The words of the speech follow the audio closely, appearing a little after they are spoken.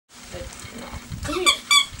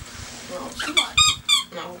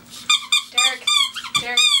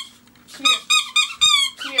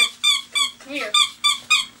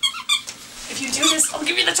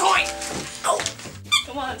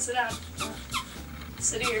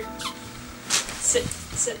Sit here. Sit.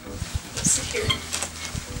 Sit here.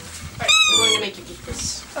 Alright. I'm going to make you eat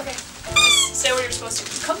this. Okay. Just stay where you're supposed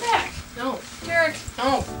to. Come back. No. Derek.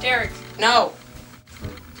 No. Derek. No.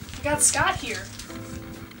 We got Scott here.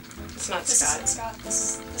 It's not This Scott. isn't Scott.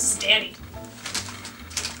 This is Danny.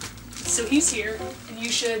 So he's here, and you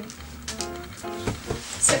should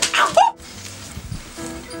sit. Ow!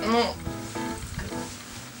 No.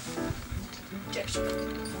 Objection.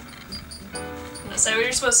 Now say what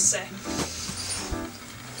you're supposed to say.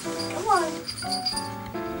 Come on.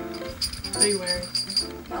 What are you wearing?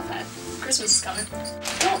 Not bad. Christmas is coming.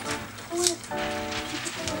 Don't. Pull it.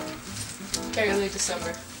 Very late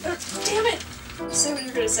December. Damn it! Say what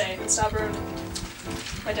you're gonna say and stop ruining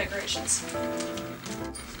my decorations.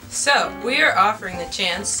 So, we are offering the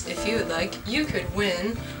chance, if you would like, you could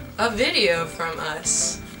win a video from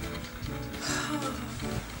us.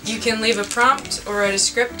 You can leave a prompt or write a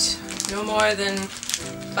script, no more than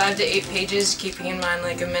 5 to 8 pages, keeping in mind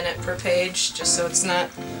like a minute per page, just so it's not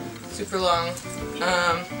super long.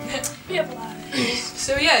 We have a lot.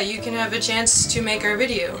 So yeah, you can have a chance to make our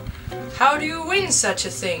video. How do you win such a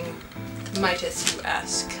thing? Mighteth you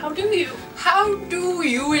ask. How do you? How do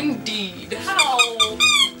you indeed? How?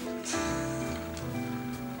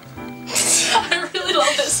 I really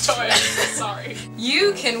love this toy. I'm so sorry.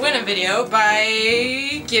 You can win a video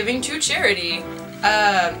by giving to charity.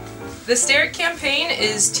 The Sterek campaign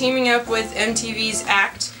is teaming up with MTV's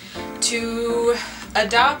ACT to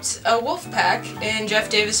adopt a wolf pack in Jeff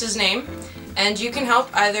Davis's name, and you can help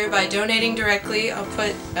either by donating directly, I'll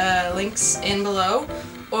put links in below,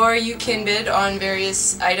 or you can bid on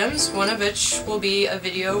various items, one of which will be a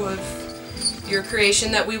video of your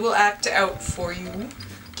creation that we will act out for you,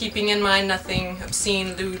 keeping in mind nothing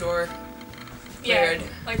obscene, lewd, or weird. Yeah,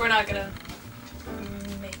 like we're not gonna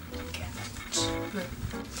make it.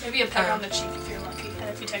 Maybe a peck on the cheek if you're lucky, and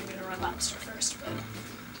if you take me to Red Lobster first, but...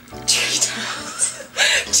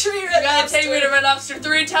 Tree You gotta take me to Red Lobster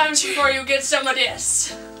 3 times before you get some of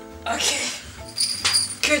this. Okay.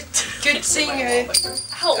 Good seeing you.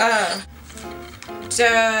 Help.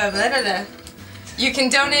 You can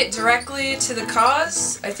donate directly to the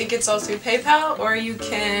cause. I think it's all through PayPal, or you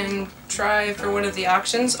can try for one of the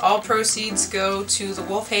auctions. All proceeds go to the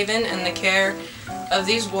Wolf Haven and the care of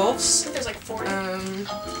these wolves. I think there's like 40.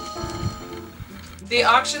 The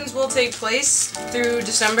auctions will take place through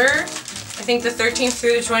December. I think the 13th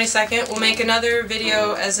through the 22nd. We'll make another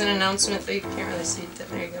video as an announcement, but you can't really see it.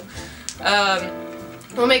 There you go.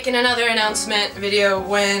 We'll make another announcement video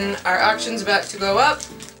when our auction's about to go up.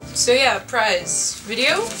 So yeah, prize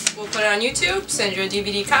video. We'll put it on YouTube, send you a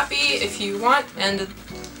DVD copy if you want, and a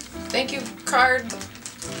thank you card,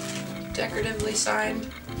 decoratively signed.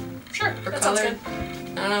 Sure, Or that colored. sounds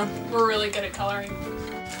good. I don't know. We're really good at coloring.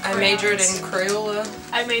 I majored in Crayola.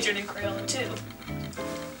 I majored in Crayola too.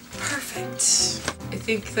 Perfect. I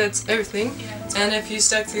think that's everything. Yeah, that's And if you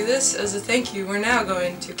stuck through this as a thank you, we're now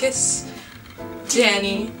going to kiss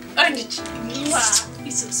Danny. Mwah.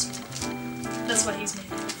 He's so sweet. That's what he's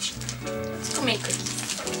made of. Let's go make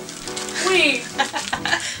cookies. Wait.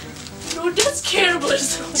 No, that's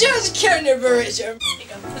cannibalism. Just cannibalism. Here you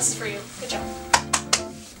go. This is for you. Good job.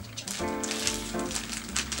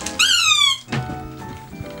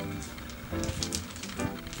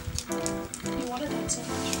 You wanted that so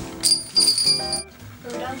much.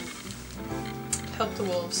 Are we done? Help the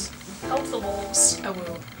wolves. Help the wolves. I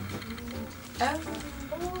will. Ow.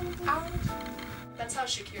 Ow. That's how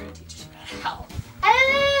Shakira teaches you how to howl.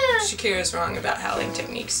 Shakira's wrong about howling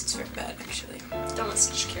techniques. It's very bad, actually. Don't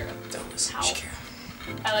listen to Shakira. Don't listen Howl. to Shakira.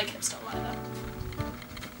 I like hips don't lie though.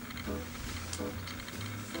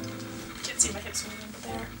 Can't see my hips moving, but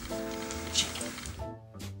they are.